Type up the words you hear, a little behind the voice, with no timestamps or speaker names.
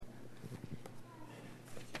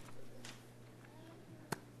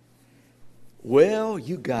Well,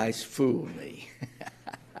 you guys fooled me.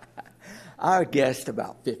 I guessed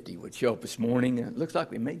about 50 would show up this morning. It looks like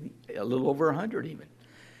we may be a little over 100 even.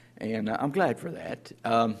 And I'm glad for that.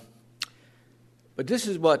 But this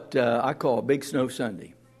is what I call a Big Snow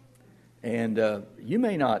Sunday. And you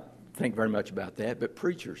may not think very much about that, but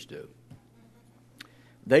preachers do.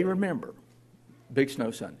 They remember Big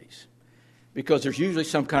Snow Sundays because there's usually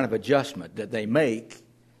some kind of adjustment that they make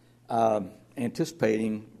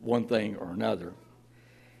anticipating one thing or another.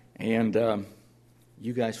 And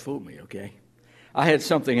you guys fooled me, okay? I had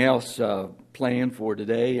something else planned for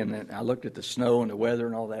today, and then I looked at the snow and the weather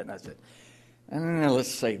and all that, and I said,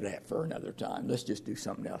 let's save that for another time. Let's just do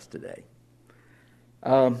something else today.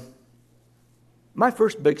 My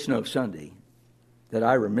first Big Snow Sunday that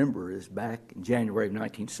I remember is back in January of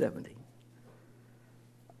 1970.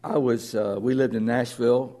 We lived in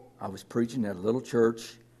Nashville. I was preaching at a little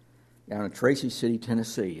church down in Tracy City,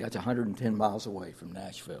 Tennessee. That's 110 miles away from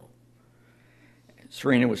Nashville.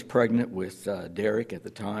 Serena was pregnant with Derek at the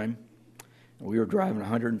time. We were driving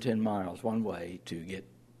 110 miles one way to get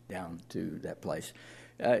down to that place.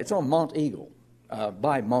 It's on Mount Eagle,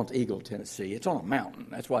 by Mount Eagle, Tennessee. It's on a mountain.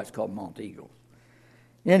 That's why it's called Mount Eagle.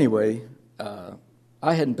 Anyway,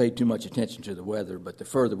 I hadn't paid too much attention to the weather, but the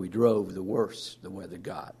further we drove, the worse the weather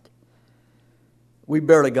got. We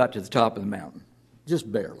barely got to the top of the mountain,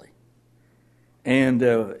 just barely. And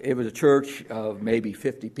it was a church of maybe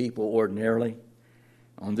 50 people ordinarily.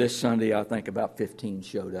 On this Sunday, I think about 15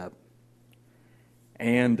 showed up.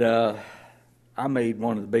 And I made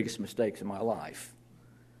one of the biggest mistakes of my life.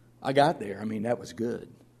 I got there. I mean, that was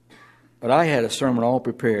good. But I had a sermon all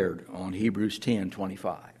prepared on Hebrews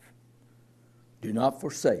 10:25. Do not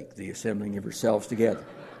forsake the assembling of yourselves together,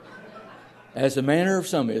 as the manner of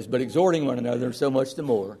some is, but exhorting one another so much the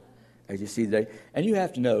more, as you see today. And you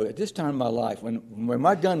have to know, at this time in my life, when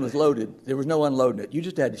my gun was loaded, there was no unloading it. You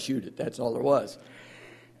just had to shoot it. That's all there was.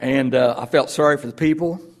 And I felt sorry for the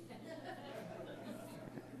people.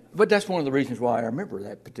 But that's one of the reasons why I remember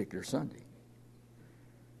that particular Sunday.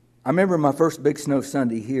 I remember my first Big Snow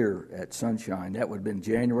Sunday here at Sunshine. That would have been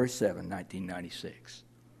January 7, 1996.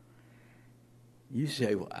 You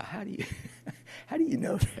say, well, how do you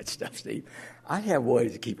know that stuff, Steve? I have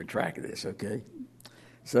ways of keeping track of this, okay?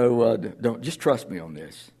 So don't just trust me on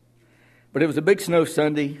this. But it was a Big Snow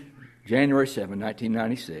Sunday, January 7,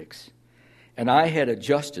 1996. And I had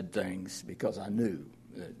adjusted things because I knew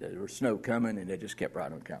that there was snow coming, and it just kept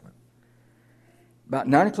right on coming. About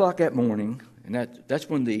 9 o'clock that morning, and that's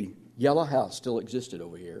when the yellow house still existed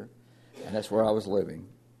over here, and that's where I was living.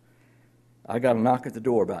 I got a knock at the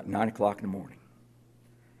door about 9 o'clock in the morning.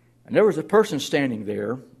 And there was a person standing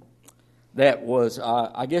there that was,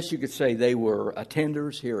 I guess you could say they were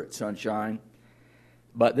attenders here at Sunshine,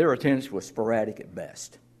 but their attendance was sporadic at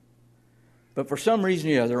best. But for some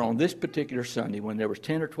reason or other, on this particular Sunday, when there was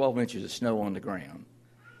 10 or 12 inches of snow on the ground,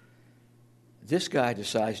 this guy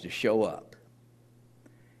decides to show up.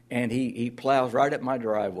 And he plows right up my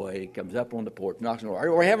driveway, comes up on the porch, knocks on the door.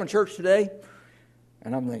 Are we having church today?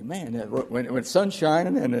 And I'm thinking, man, when the sun's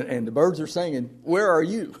shining and the birds are singing, where are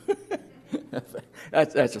you?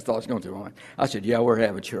 that's the thoughts going through my mind. I said, yeah, we're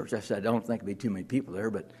having church. I said, I don't think there'll be too many people there,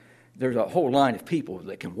 but there's a whole line of people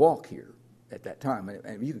that can walk here at that time.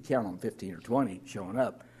 And you could count on 15 or 20 showing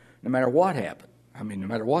up, no matter what happened. I mean, no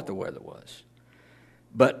matter what the weather was.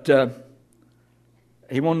 But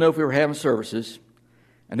he wanted to know if we were having services.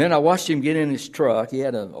 And then I watched him get in his truck. He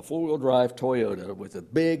had a four-wheel drive Toyota with the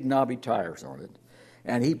big knobby tires on it.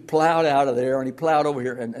 And he plowed out of there, and he plowed over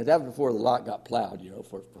here. And that was before the lot got plowed,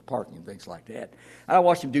 for parking and things like that. And I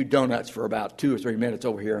watched him do donuts for about 2 or 3 minutes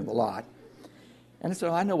over here in the lot. And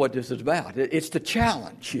so I know what this is about. It's the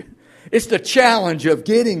challenge. It's the challenge of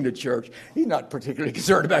getting to church. He's not particularly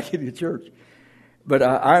concerned about getting to church. But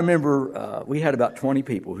I remember we had about 20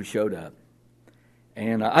 people who showed up.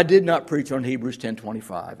 And I did not preach on Hebrews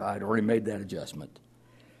 10:25. I had already made that adjustment.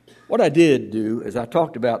 What I did do is I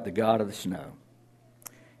talked about the God of the snow.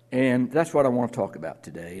 And that's what I want to talk about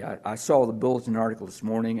today. I saw the bulletin article this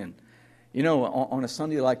morning, and, on a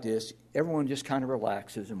Sunday like this, everyone just kind of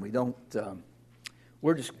relaxes, and we don't,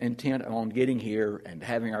 we're just intent on getting here and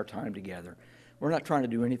having our time together. We're not trying to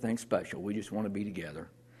do anything special. We just want to be together.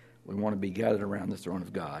 We want to be gathered around the throne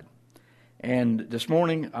of God. And this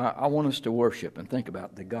morning, I want us to worship and think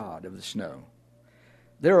about the God of the snow.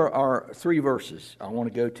 There are 3 verses I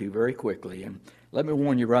want to go to very quickly. And let me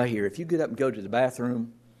warn you right here, if you get up and go to the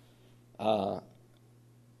bathroom,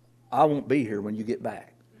 I won't be here when you get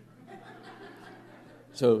back.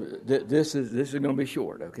 So this is going to be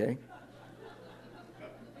short, okay?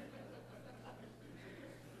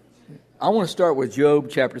 I want to start with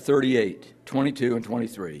Job chapter 38, 22 and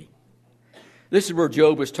 23. This is where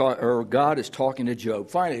God is talking to Job.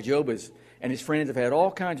 Finally, Job and his friends have had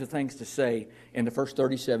all kinds of things to say in the first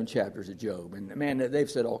 37 chapters of Job. And man,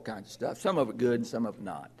 they've said all kinds of stuff. Some of it good and some of it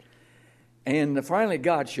not. And finally,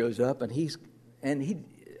 God shows up and he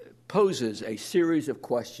poses a series of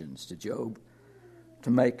questions to Job to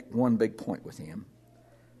make one big point with him.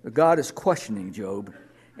 But God is questioning Job.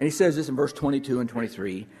 And he says this in verse 22 and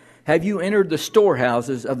 23. Have you entered the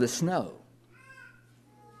storehouses of the snow?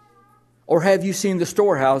 Or have you seen the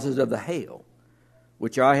storehouses of the hail,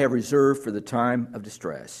 which I have reserved for the time of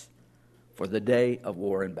distress, for the day of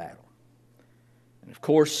war and battle? And of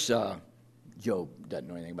course, Job doesn't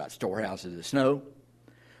know anything about storehouses of the snow.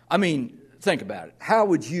 I mean, think about it. How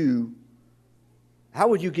would you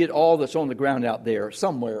get all that's on the ground out there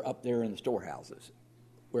somewhere up there in the storehouses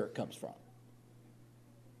where it comes from?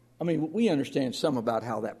 I mean, we understand some about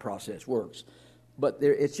how that process works, but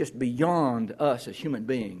it's just beyond us as human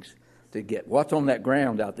beings to get what's on that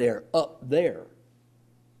ground out there up there,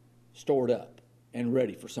 stored up and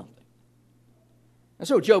ready for something. And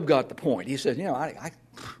so Job got the point. He said, I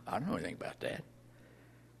don't know anything about that.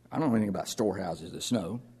 I don't know anything about storehouses of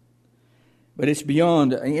snow. But it's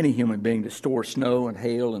beyond any human being to store snow and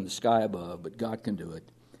hail in the sky above, but God can do it.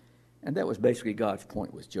 And that was basically God's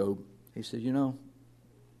point with Job. He said,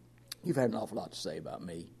 you've had an awful lot to say about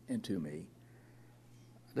me and to me.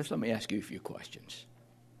 Just let me ask you a few questions.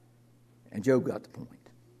 And Job got the point.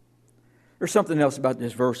 There's something else about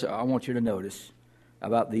this verse I want you to notice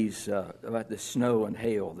about about this snow and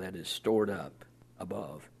hail that is stored up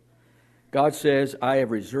above. God says, I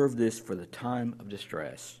have reserved this for the time of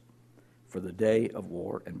distress, for the day of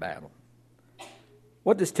war and battle.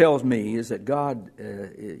 What this tells me is that God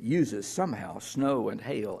uses somehow snow and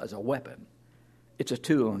hail as a weapon. It's a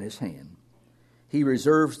tool in his hand. He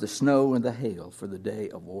reserves the snow and the hail for the day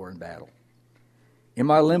of war and battle. In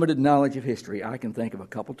my limited knowledge of history, I can think of a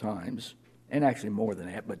couple times, and actually more than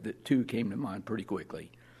that, but the two came to mind pretty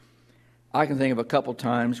quickly. I can think of a couple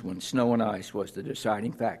times when snow and ice was the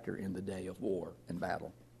deciding factor in the day of war and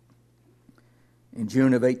battle. In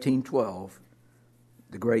June of 1812,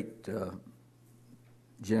 the great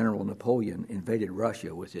General Napoleon invaded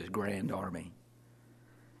Russia with his grand army.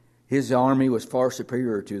 His army was far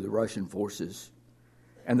superior to the Russian forces,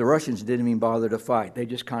 and the Russians didn't even bother to fight. They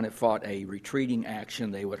just kind of fought a retreating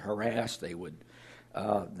action. They would harass. They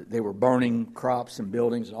were burning crops and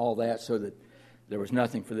buildings and all that so that there was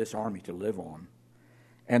nothing for this army to live on.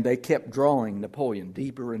 And they kept drawing Napoleon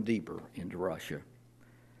deeper and deeper into Russia.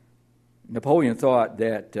 Napoleon thought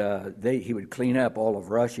that he would clean up all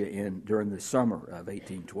of Russia during the summer of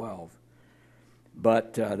 1812.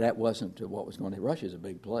 But that wasn't what was going to. Russia's a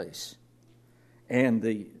big place. And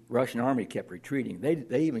the Russian army kept retreating.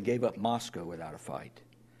 They even gave up Moscow without a fight.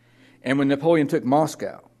 And when Napoleon took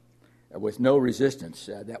Moscow with no resistance,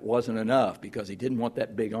 that wasn't enough because he didn't want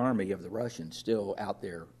that big army of the Russians still out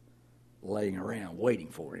there laying around waiting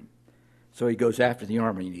for him. So he goes after the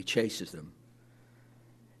army and he chases them.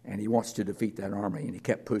 And he wants to defeat that army, and he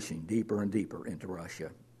kept pushing deeper and deeper into Russia.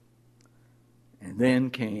 And then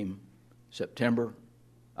came September,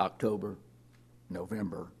 October,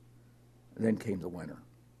 November, and then came the winter.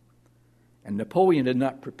 And Napoleon had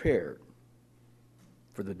not prepared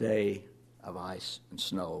for the day of ice and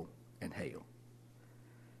snow and hail.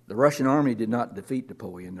 The Russian army did not defeat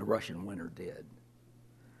Napoleon, the Russian winter did.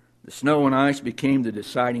 The snow and ice became the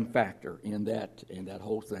deciding factor in that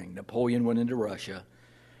whole thing. Napoleon went into Russia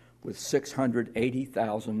with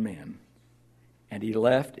 680,000 men, and he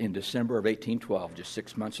left in December of 1812, just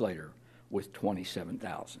 6 months later, with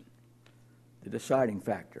 27,000. The deciding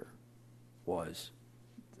factor was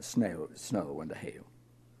the snow and the hail.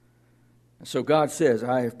 And so God says,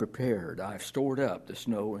 I have stored up the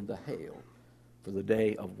snow and the hail for the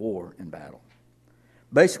day of war and battle.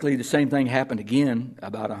 Basically, the same thing happened again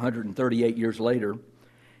about 138 years later.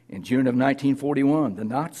 In June of 1941, the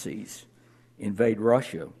Nazis invade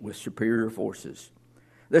Russia with superior forces.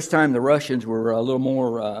 This time the Russians were a little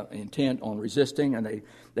more intent on resisting, and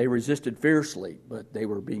they resisted fiercely, but they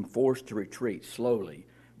were being forced to retreat slowly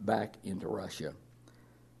back into Russia.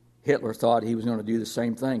 Hitler thought he was going to do the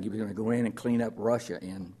same thing. He was going to go in and clean up Russia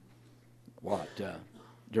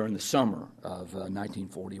during the summer of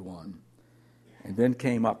 1941. And then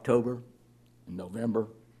came October, and November,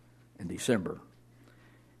 and December.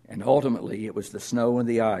 And ultimately, it was the snow and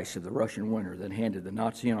the ice of the Russian winter that handed the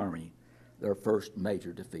Nazi army their first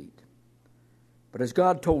major defeat. But as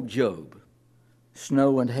God told Job,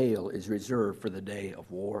 snow and hail is reserved for the day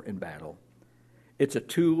of war and battle. It's a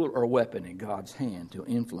tool or weapon in God's hand to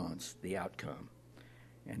influence the outcome,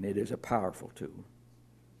 and it is a powerful tool.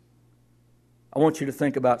 I want you to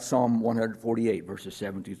think about Psalm 148, verses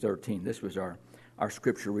 7 through 13. This was our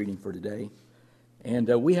scripture reading for today. And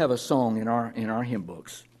we have a song in our hymn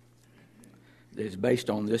books that is based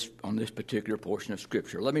on this particular portion of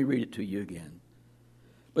Scripture. Let me read it to you again.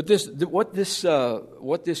 But what this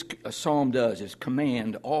psalm does is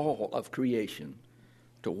command all of creation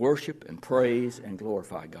to worship and praise and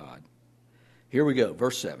glorify God. Here we go,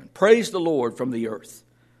 verse 7. Praise the Lord from the earth,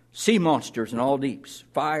 sea monsters and all deeps,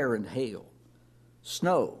 fire and hail,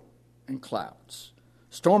 snow and clouds,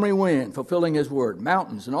 stormy wind fulfilling his word,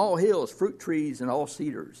 mountains and all hills, fruit trees and all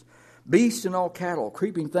cedars, beasts and all cattle,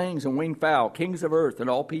 creeping things and winged fowl, kings of earth and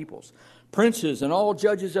all peoples, princes and all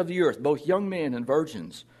judges of the earth, both young men and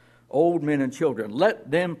virgins, old men and children.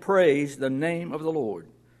 Let them praise the name of the Lord,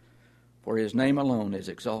 for his name alone is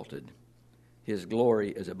exalted. His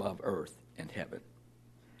glory is above earth and heaven.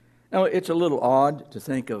 Now, it's a little odd to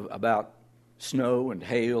think about snow and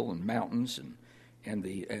hail and mountains and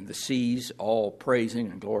the seas all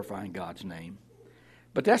praising and glorifying God's name.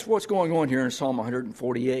 But that's what's going on here in Psalm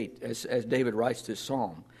 148 as David writes this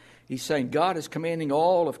psalm. He's saying God is commanding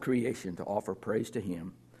all of creation to offer praise to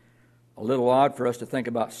him. A little odd for us to think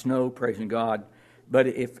about snow praising God, but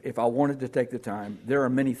if I wanted to take the time, there are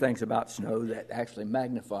many things about snow that actually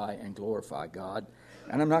magnify and glorify God.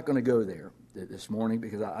 And I'm not going to go there this morning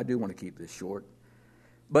because I do want to keep this short.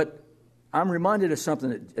 But I'm reminded of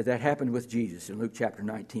something that happened with Jesus in Luke chapter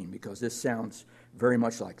 19, because this sounds very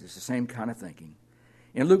much like this, the same kind of thinking.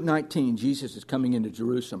 In Luke 19, Jesus is coming into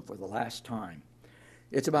Jerusalem for the last time.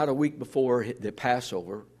 It's about a week before the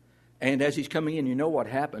Passover. And as he's coming in, you know what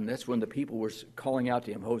happened? That's when the people were calling out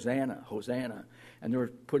to him, Hosanna, Hosanna. And they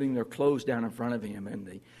were putting their clothes down in front of him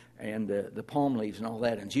and the palm leaves and all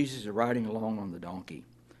that. And Jesus is riding along on the donkey.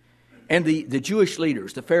 And the Jewish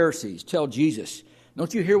leaders, the Pharisees, tell Jesus,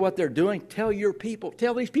 don't you hear what they're doing? Tell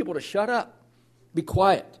these people to shut up. Be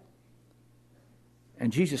quiet.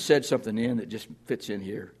 And Jesus said something that just fits in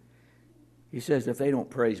here. He says, if they don't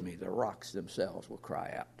praise me, the rocks themselves will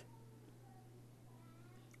cry out.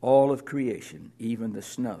 All of creation, even the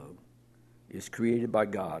snow, is created by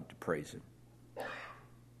God to praise him.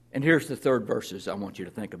 And here's the third verses I want you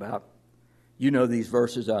to think about. You know these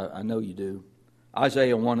verses, I know you do.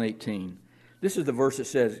 Isaiah 1:18. This is the verse that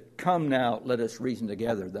says, come now, let us reason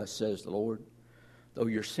together, thus says the Lord. Though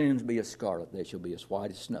your sins be as scarlet, they shall be as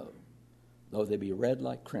white as snow. Though they be red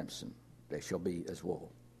like crimson, they shall be as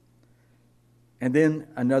wool. And then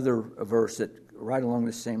another verse that right along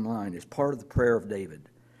the same line is part of the prayer of David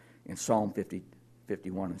in Psalm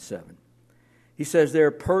 51 and 7. He says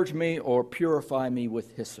there, purge me or purify me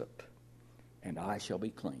with hyssop, and I shall be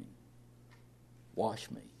clean.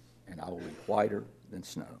 Wash me, and I will be whiter than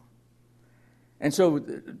snow. And so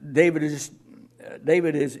David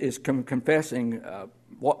is confessing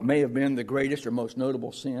what may have been the greatest or most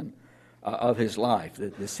notable sin of his life,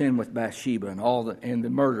 the sin with Bathsheba and the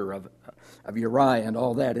murder of Uriah and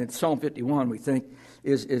all that. And Psalm 51, we think,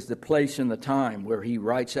 is the place and the time where he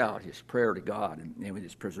writes out his prayer to God, and it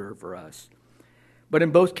is preserved for us. But in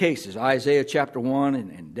both cases, Isaiah chapter 1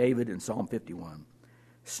 and David in Psalm 51,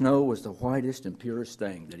 snow was the whitest and purest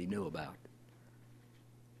thing that he knew about.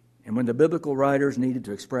 And when the biblical writers needed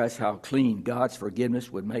to express how clean God's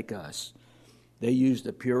forgiveness would make us, they used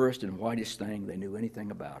the purest and whitest thing they knew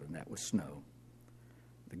anything about, and that was snow.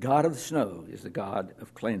 The God of the snow is the God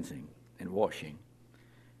of cleansing and washing.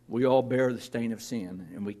 We all bear the stain of sin,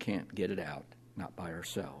 and we can't get it out, not by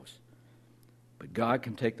ourselves. But God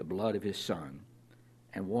can take the blood of his Son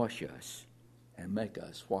and wash us and make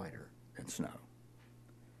us whiter than snow.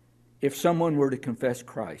 If someone were to confess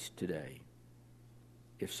Christ today,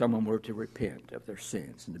 if someone were to repent of their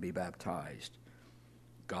sins and to be baptized,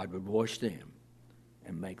 God would wash them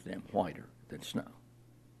and make them whiter than snow.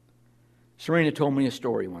 Serena told me a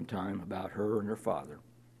story one time about her and her father.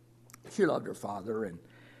 She loved her father and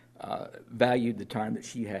valued the time that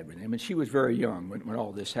she had with him, and she was very young when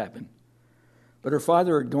all this happened. But her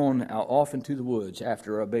father had gone out off into the woods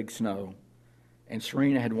after a big snow, and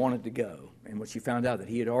Serena had wanted to go. And when she found out that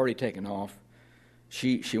he had already taken off,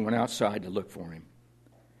 she went outside to look for him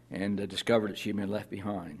and discovered that she had been left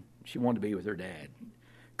behind. She wanted to be with her dad.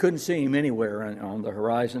 Couldn't see him anywhere on the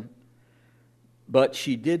horizon, but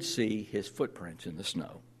she did see his footprints in the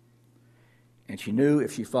snow. And she knew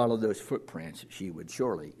if she followed those footprints, she would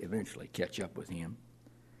surely eventually catch up with him.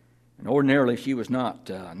 And ordinarily, she was not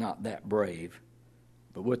that brave,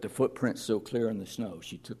 but with the footprints so clear in the snow,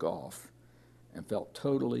 she took off and felt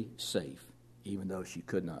totally safe, even though she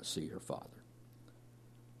could not see her father.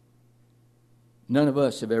 None of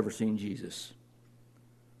us have ever seen Jesus.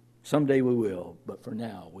 Someday we will, but for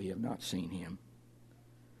now we have not seen him.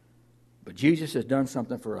 But Jesus has done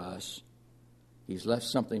something for us. He's left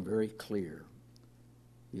something very clear.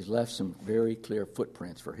 He's left some very clear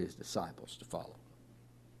footprints for his disciples to follow.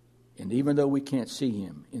 And even though we can't see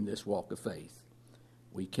him in this walk of faith,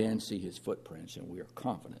 we can see his footprints, and we are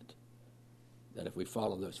confident that if we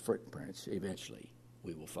follow those footprints, eventually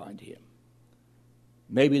we will find him.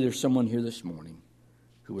 Maybe there's someone here this morning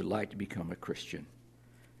who would like to become a Christian.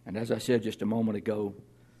 And as I said just a moment ago,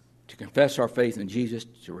 to confess our faith in Jesus,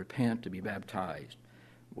 to repent, to be baptized,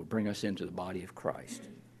 will bring us into the body of Christ.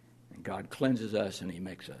 And God cleanses us, and he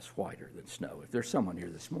makes us whiter than snow. If there's someone here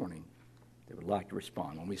this morning that would like to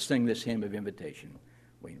respond, when we sing this hymn of invitation,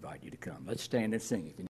 we invite you to come. Let's stand and sing.